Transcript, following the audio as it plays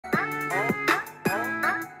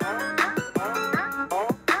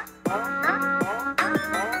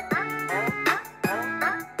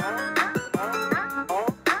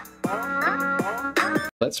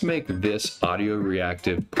Let's make this audio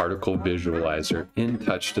reactive particle visualizer in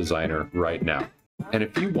TouchDesigner right now. And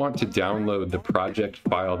if you want to download the project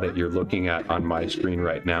file that you're looking at on my screen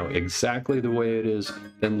right now exactly the way it is,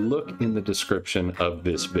 then look in the description of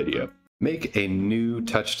this video. Make a new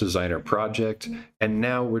TouchDesigner project, and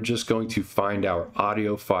now we're just going to find our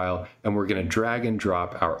audio file and we're going to drag and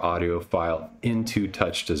drop our audio file into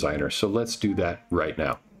TouchDesigner. So let's do that right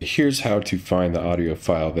now. Here's how to find the audio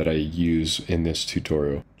file that I use in this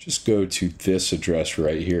tutorial. Just go to this address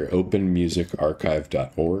right here,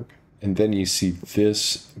 openmusicarchive.org. And then you see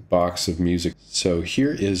this box of music. So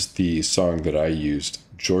here is the song that I used,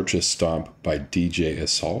 Georgia Stomp by DJ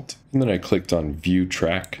Assault. And then I clicked on View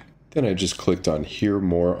Track. Then I just clicked on Hear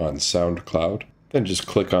More on SoundCloud. Then just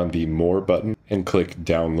click on the More button and click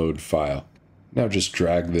Download File. Now just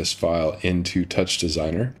drag this file into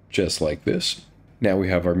TouchDesigner, just like this. Now we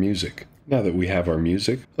have our music. Now that we have our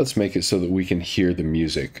music, let's make it so that we can hear the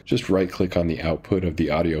music. Just right-click on the output of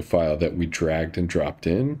the audio file that we dragged and dropped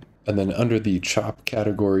in. And then under the chop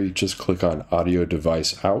category, just click on Audio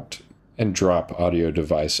Device Out and drop Audio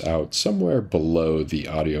Device Out somewhere below the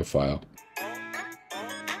audio file.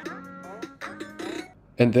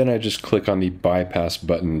 And then I just click on the bypass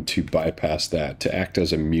button to bypass that, to act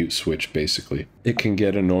as a mute switch basically. It can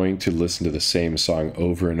get annoying to listen to the same song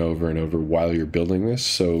over and over and over while you're building this,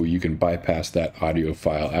 so you can bypass that audio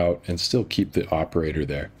file out and still keep the operator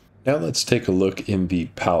there. Now let's take a look in the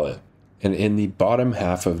palette. And in the bottom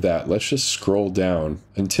half of that, let's just scroll down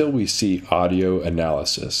until we see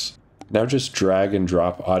AudioAnalysis. Now just drag and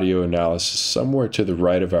drop AudioAnalysis somewhere to the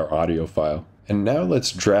right of our audio file. And now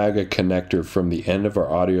let's drag a connector from the end of our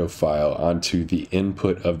audio file onto the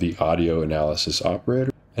input of the AudioAnalysis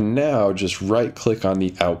operator. And now just right-click on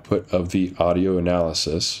the output of the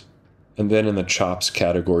AudioAnalysis. And then in the chops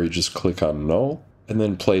category, just click on Null, and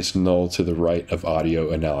then place Null to the right of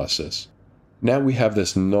AudioAnalysis. Now we have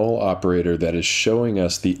this null operator that is showing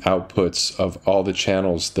us the outputs of all the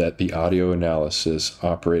channels that the AudioAnalysis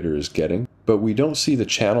operator is getting, but we don't see the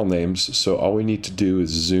channel names, so all we need to do is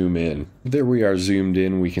zoom in. There we are zoomed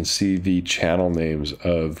in. We can see the channel names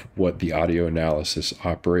of what the AudioAnalysis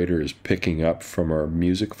operator is picking up from our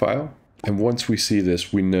music file. And once we see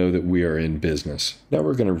this, we know that we are in business. Now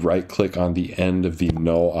we're going to right-click on the end of the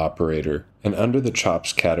null operator, and under the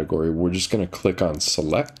chops category, we're just going to click on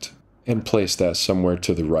Select, and place that somewhere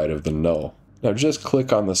to the right of the null. Now just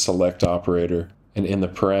click on the select operator, and in the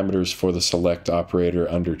parameters for the select operator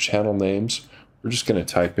under channel names, we're just going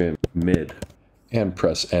to type in mid and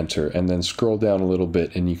press enter, and then scroll down a little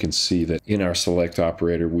bit and you can see that in our select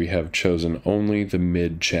operator we have chosen only the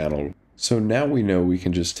mid channel. So now we know we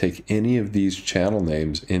can just take any of these channel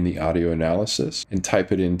names in the AudioAnalysis and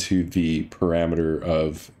type it into the parameter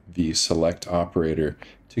of the select operator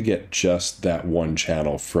to get just that one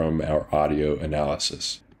channel from our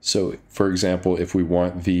AudioAnalysis. So for example, if we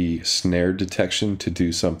want the snare detection to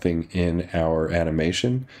do something in our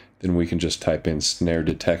animation, then we can just type in snare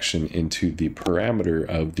detection into the parameter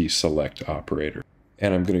of the select operator.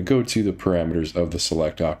 And I'm going to go to the parameters of the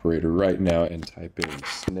select operator right now and type in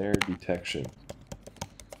snare detection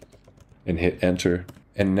and hit enter.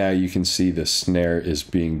 And now you can see the snare is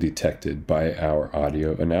being detected by our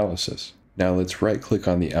AudioAnalysis. Now let's right-click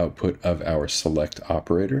on the output of our select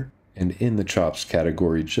operator, and in the chops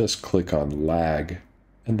category, just click on lag,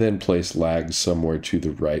 and then place lag somewhere to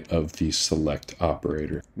the right of the select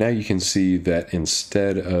operator. Now you can see that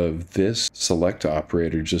instead of this select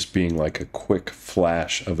operator just being like a quick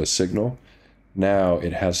flash of a signal, now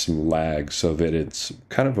it has some lag so that it's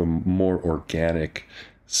kind of a more organic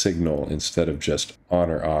signal instead of just on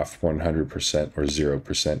or off 100% or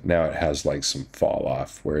 0%. Now it has like some fall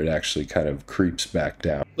off where it actually kind of creeps back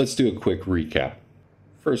down. Let's do a quick recap.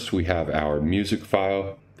 First we have our music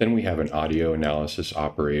file, then we have an AudioAnalysis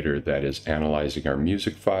operator that is analyzing our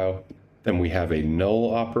music file, then we have a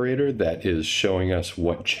null operator that is showing us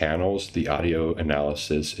what channels the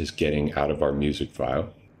AudioAnalysis is getting out of our music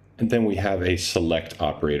file. And then we have a select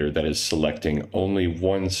operator that is selecting only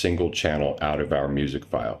one single channel out of our music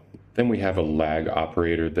file. Then we have a lag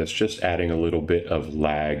operator that's just adding a little bit of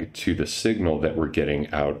lag to the signal that we're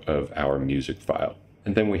getting out of our music file.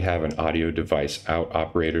 And then we have an audio device out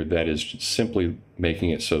operator that is simply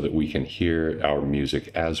making it so that we can hear our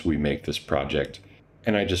music as we make this project.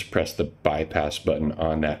 And I just press the bypass button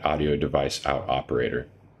on that audio device out operator.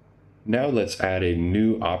 Now let's add a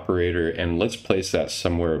new operator and let's place that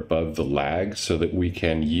somewhere above the lag so that we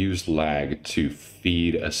can use lag to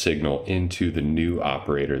feed a signal into the new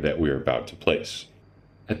operator that we're about to place.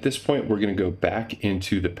 At this point, we're going to go back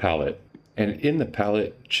into the palette And in the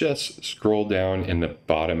palette, just scroll down in the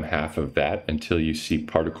bottom half of that until you see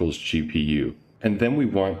Particles GPU. And then we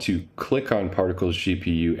want to click on Particles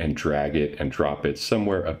GPU and drag it and drop it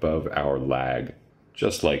somewhere above our lag,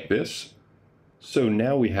 just like this. So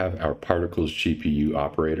now we have our Particles GPU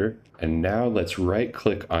operator, and now let's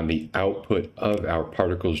right-click on the output of our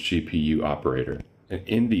Particles GPU operator. And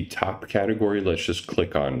in the top category, let's just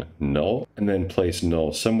click on Null, and then place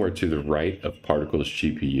Null somewhere to the right of Particles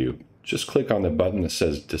GPU. Just click on the button that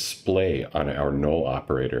says Display on our Null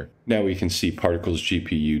operator. Now we can see Particles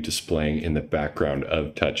GPU displaying in the background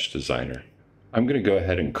of TouchDesigner. I'm going to go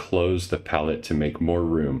ahead and close the palette to make more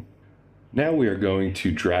room. Now we are going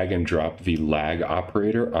to drag and drop the lag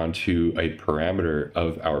operator onto a parameter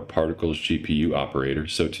of our Particles GPU operator.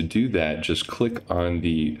 So to do that, just click on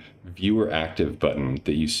the Viewer Active button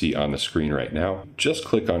that you see on the screen right now. Just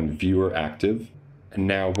click on Viewer Active. And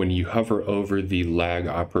now when you hover over the lag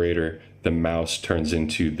operator, the mouse turns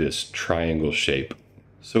into this triangle shape.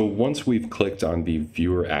 So once we've clicked on the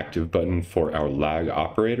Viewer Active button for our lag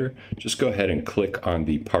operator, just go ahead and click on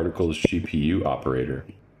the Particles GPU operator.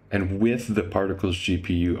 And with the Particles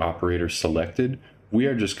GPU operator selected, we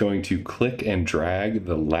are just going to click and drag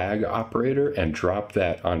the lag operator and drop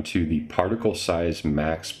that onto the particle size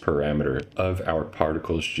max parameter of our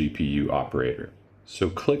Particles GPU operator. So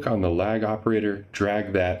click on the lag operator,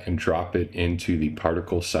 drag that and drop it into the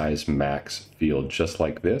particle size max field just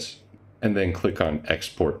like this, and then click on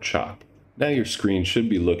Export Chop. Now your screen should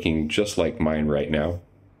be looking just like mine right now.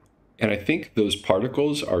 And I think those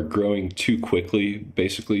particles are growing too quickly,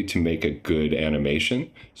 basically, to make a good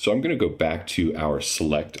animation. So I'm going to go back to our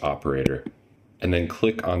select operator and then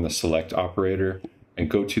click on the select operator and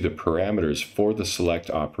go to the parameters for the select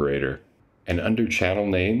operator. And under channel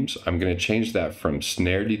names, I'm going to change that from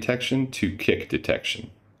snare detection to kick detection.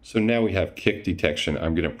 So now we have kick detection.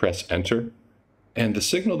 I'm going to press enter. And the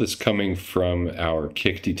signal that's coming from our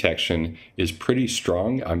kick detection is pretty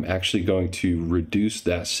strong. I'm actually going to reduce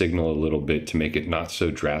that signal a little bit to make it not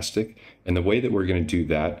so drastic. And the way that we're going to do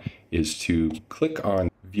that is to click on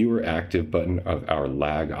Viewer Active button of our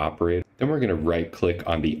lag operator. Then we're going to right click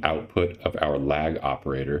on the output of our lag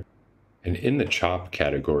operator. And in the chop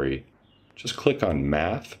category, just click on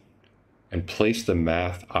Math and place the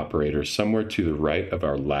math operator somewhere to the right of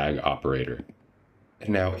our lag operator. And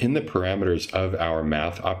now in the parameters of our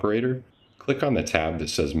math operator, click on the tab that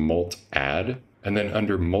says Mult Add, and then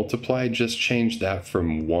under Multiply, just change that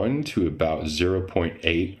from 1 to about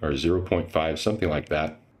 0.8 or 0.5, something like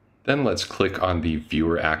that. Then let's click on the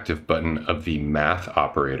Viewer Active button of the math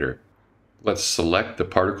operator. Let's select the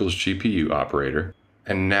Particles GPU operator,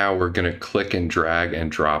 and now we're going to click and drag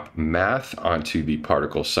and drop math onto the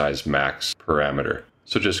particle size max parameter.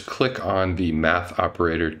 So just click on the math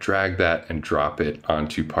operator, drag that and drop it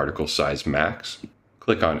onto particle size max.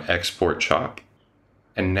 Click on Export Chop.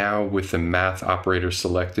 And now with the math operator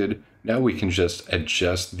selected, now we can just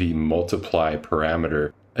adjust the multiply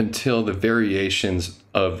parameter until the variations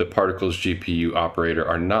of the Particles GPU operator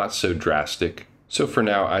are not so drastic. So for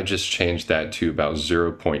now, I just changed that to about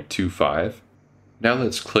 0.25. Now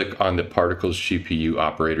let's click on the Particles GPU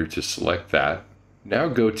operator to select that. Now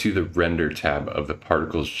go to the Render tab of the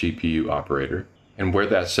Particles GPU operator, and where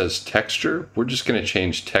that says Texture, we're just going to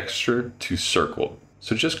change Texture to Circle.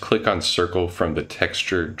 So just click on Circle from the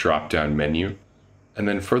Texture drop-down menu, and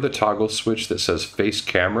then for the toggle switch that says Face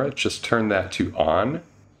Camera, just turn that to On,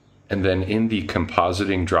 and then in the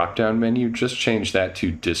Compositing drop-down menu, just change that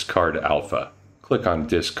to Discard Alpha. Click on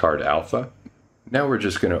Discard Alpha. Now we're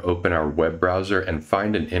just going to open our web browser and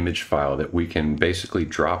find an image file that we can basically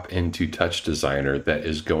drop into TouchDesigner that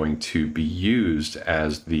is going to be used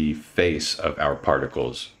as the face of our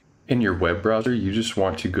particles. In your web browser, you just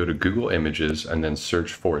want to go to Google Images and then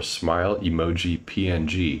search for Smile Emoji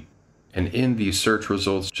PNG. And in the search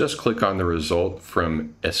results, just click on the result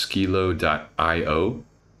from Esquilo.io.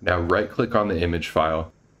 Now right-click on the image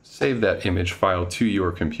file, save that image file to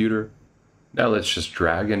your computer. Now let's just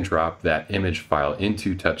drag and drop that image file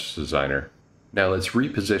into TouchDesigner. Now let's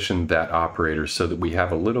reposition that operator so that we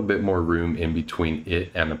have a little bit more room in between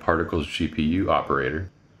it and the Particles GPU operator.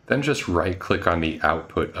 Then just right-click on the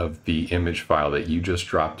output of the image file that you just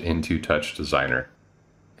dropped into TouchDesigner.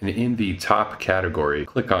 And in the top category,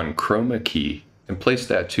 click on Chroma Key and place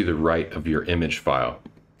that to the right of your image file.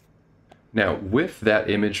 Now with that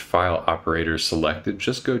image file operator selected,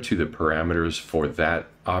 just go to the parameters for that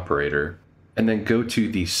operator and then go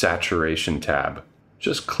to the Saturation tab.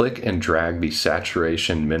 Just click and drag the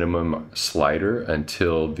saturation minimum slider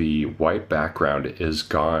until the white background is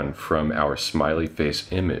gone from our smiley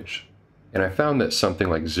face image. And I found that something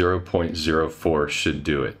like 0.04 should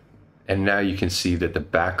do it. And now you can see that the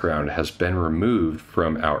background has been removed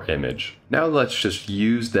from our image. Now let's just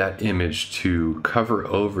use that image to cover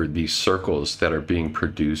over these circles that are being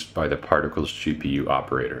produced by the Particles GPU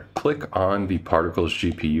operator. Click on the Particles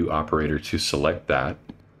GPU operator to select that.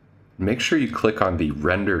 Make sure you click on the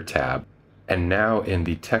Render tab. And now in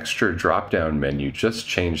the Texture drop-down menu, just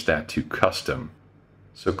change that to Custom.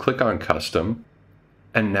 So click on Custom.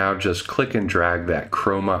 And now just click and drag that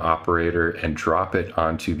chroma operator and drop it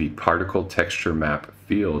onto the particle texture map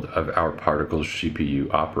field of our Particles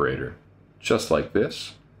GPU operator, just like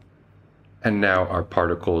this. And now our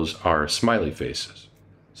particles are smiley faces.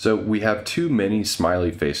 So we have too many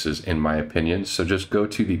smiley faces in my opinion, so just go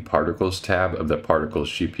to the Particles tab of the Particles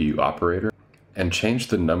GPU operator and change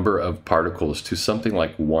the number of particles to something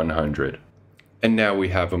like 100. And now we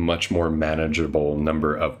have a much more manageable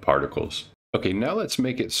number of particles. Okay, now let's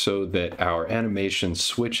make it so that our animation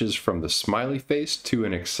switches from the smiley face to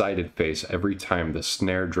an excited face every time the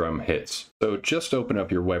snare drum hits. So just open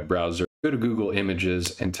up your web browser, go to Google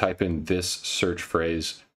Images, and type in this search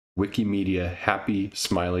phrase, Wikimedia Happy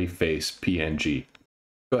Smiley Face PNG.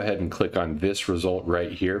 Go ahead and click on this result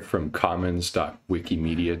right here from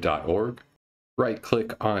commons.wikimedia.org.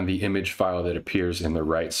 Right-click on the image file that appears in the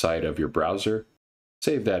right side of your browser.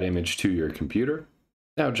 Save that image to your computer.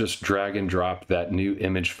 Now just drag and drop that new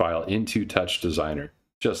image file into TouchDesigner,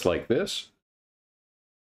 just like this.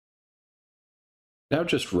 Now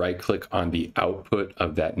just right-click on the output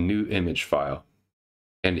of that new image file.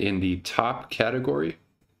 And in the top category,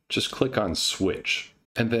 just click on Switch,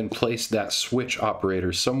 and then place that switch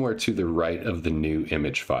operator somewhere to the right of the new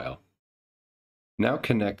image file. Now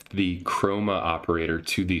connect the chroma operator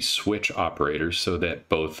to the switch operator so that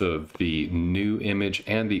both of the new image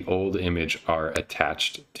and the old image are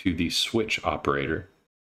attached to the switch operator,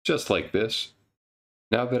 just like this.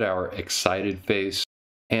 Now that our excited face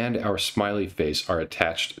and our smiley face are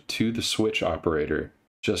attached to the switch operator,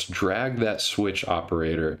 just drag that switch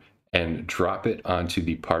operator and drop it onto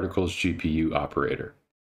the Particles GPU operator.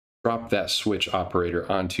 Drop that switch operator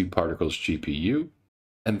onto Particles GPU,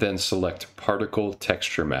 and then select Particle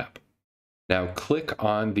Texture Map. Now click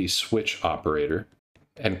on the switch operator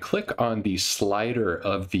and click on the slider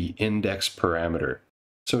of the index parameter.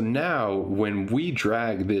 So now when we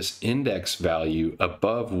drag this index value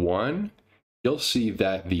above 1, you'll see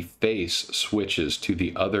that the face switches to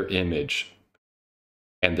the other image.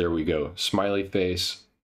 And there we go, smiley face,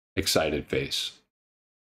 excited face.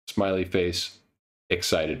 Smiley face,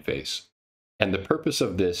 excited face. And the purpose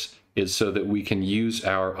of this is so that we can use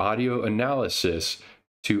our audio analysis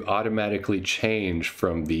to automatically change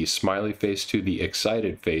from the smiley face to the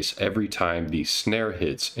excited face every time the snare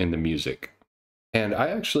hits in the music. And I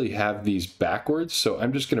actually have these backwards, so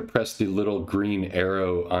I'm just going to press the little green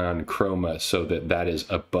arrow on chroma so that that is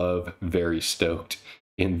above very stoked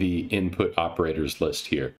in the input operators list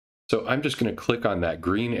here. So I'm just going to click on that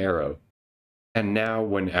green arrow. And now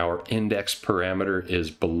when our index parameter is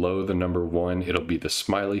below the number 1, it'll be the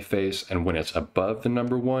smiley face. And when it's above the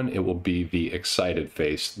number 1, it will be the excited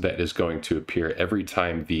face that is going to appear every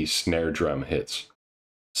time the snare drum hits.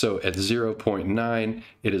 So at 0.9,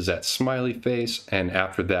 it is that smiley face. And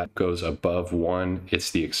after that goes above 1, it's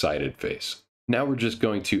the excited face. Now we're just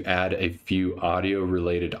going to add a few audio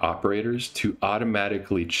related operators to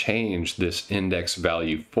automatically change this index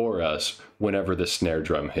value for us whenever the snare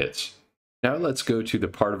drum hits. Now let's go to the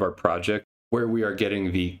part of our project where we are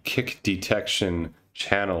getting the Kickdetection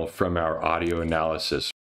channel from our audio analysis.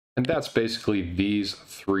 And that's basically these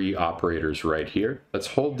 3 operators right here. Let's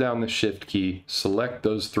hold down the Shift key, select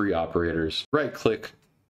those 3 operators, right-click,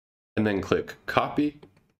 and then click Copy.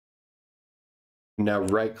 Now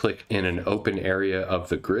right-click in an open area of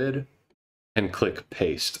the grid and click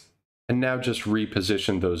Paste. And now just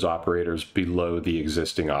reposition those operators below the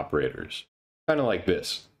existing operators, kind of like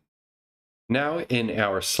this. Now in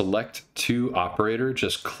our Select To operator,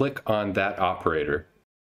 just click on that operator.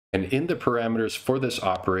 And in the parameters for this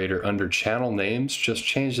operator under channel names, just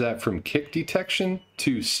change that from Kickdetection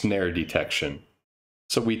to Snare Detection.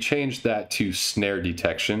 So we changed that to Snare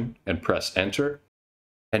Detection and press Enter.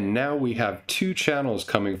 And now we have 2 channels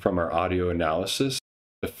coming from our audio analysis.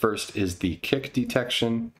 The first is the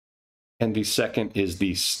Kickdetection, and the second is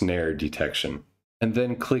the Snare Detection. And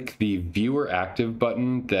then click the Viewer Active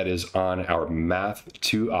button that is on our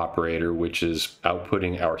Math2 operator, which is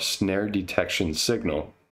outputting our snare detection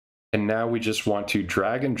signal. And now we just want to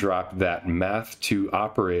drag and drop that Math2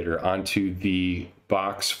 operator onto the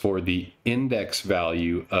box for the index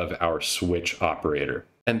value of our switch operator.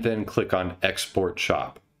 And then click on Export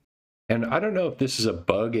Chop. And I don't know if this is a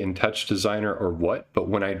bug in TouchDesigner or what, but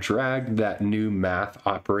when I dragged that new math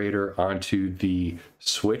operator onto the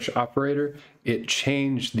switch operator, it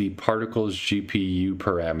changed the particles GPU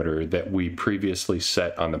parameter that we previously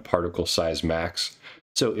set on the particle size max.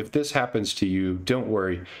 So if this happens to you, don't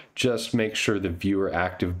worry, just make sure the viewer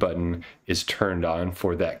active button is turned on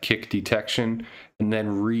for that kick detection, and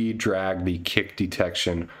then re-drag the kick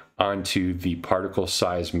detection onto the particle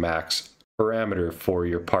size max parameter for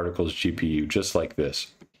your particles GPU, just like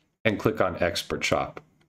this, and click on Export Chop.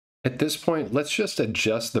 At this point, let's just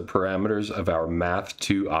adjust the parameters of our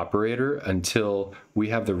Math2 operator until we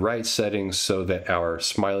have the right settings so that our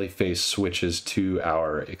smiley face switches to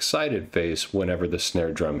our excited face whenever the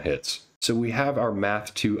snare drum hits. So we have our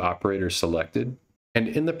Math2 operator selected, and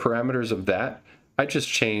in the parameters of that, I just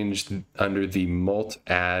changed under the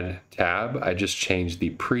Mult-Add tab, I just changed the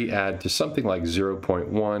pre-add to something like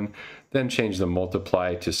 0.1, then change the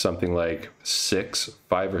multiply to something like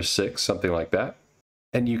 5 or 6, something like that.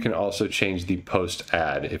 And you can also change the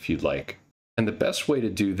post-add if you'd like. And the best way to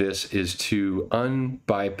do this is to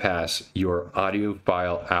unbypass your audio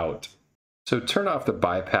file out. So turn off the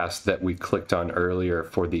bypass that we clicked on earlier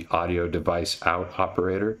for the audio device out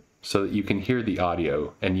operator so that you can hear the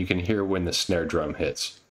audio and you can hear when the snare drum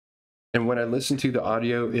hits. And when I listen to the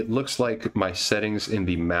audio, it looks like my settings in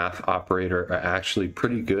the math operator are actually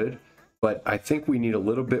pretty good, but I think we need a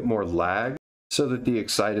little bit more lag so that the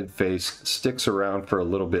excited face sticks around for a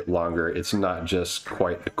little bit longer. It's not just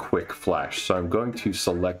quite a quick flash. So I'm going to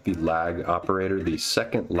select the lag operator, the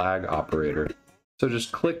second lag operator. So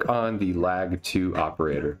just click on the lag2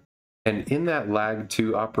 operator. And in that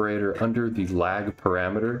lag2 operator, under the lag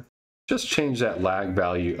parameter, just change that lag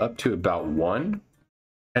value up to about 1.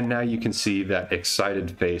 And now you can see that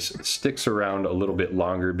excited face sticks around a little bit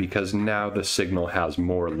longer because now the signal has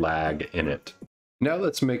more lag in it. Now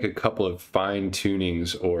let's make a couple of fine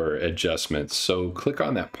tunings or adjustments. So click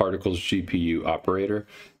on that Particles GPU operator,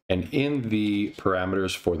 and in the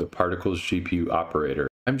parameters for the Particles GPU operator,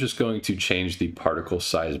 I'm just going to change the particle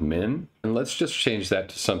size min, and let's just change that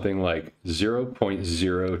to something like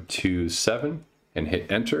 0.027 and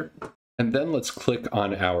hit enter. And then let's click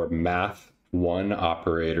on our Math1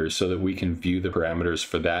 operator so that we can view the parameters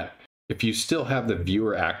for that. If you still have the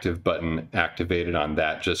viewer active button activated on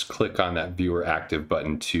that, just click on that viewer active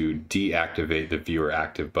button to deactivate the viewer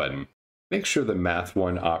active button. Make sure the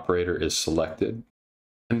Math1 operator is selected,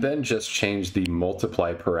 and then just change the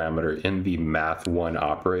multiply parameter in the Math1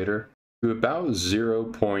 operator to about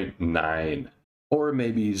 0.9 or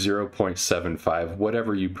maybe 0.75,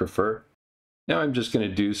 whatever you prefer. Now I'm just going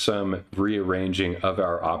to do some rearranging of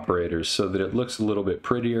our operators so that it looks a little bit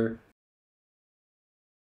prettier.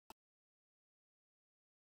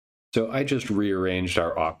 So I just rearranged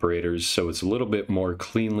our operators so it's a little bit more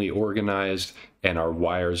cleanly organized and our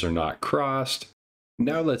wires are not crossed.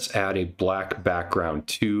 Now let's add a black background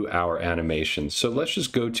to our animation. So let's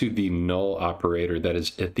just go to the null operator that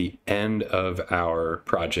is at the end of our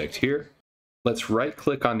project here. Let's right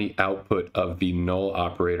click on the output of the null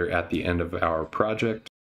operator at the end of our project.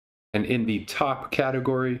 And in the top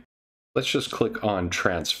category, let's just click on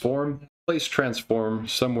transform. Place transform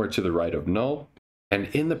somewhere to the right of null. And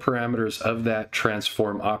in the parameters of that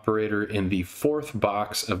transform operator, in the fourth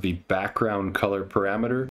box of the background color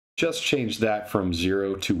parameter, just change that from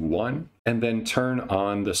 0 to 1, and then turn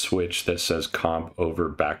on the switch that says comp over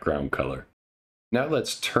background color. Now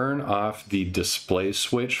let's turn off the display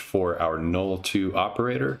switch for our null2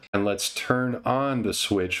 operator, and let's turn on the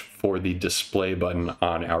switch for the display button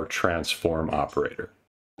on our transform operator.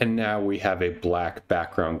 And now we have a black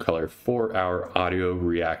background color for our audio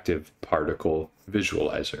reactive particle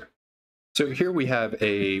visualizer. So here we have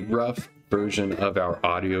a rough version of our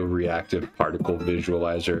audio reactive particle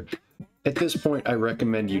visualizer. At this point, I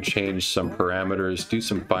recommend you change some parameters, do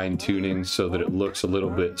some fine tuning so that it looks a little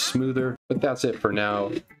bit smoother. But that's it for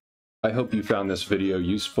now. I hope you found this video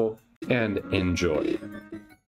useful and enjoy.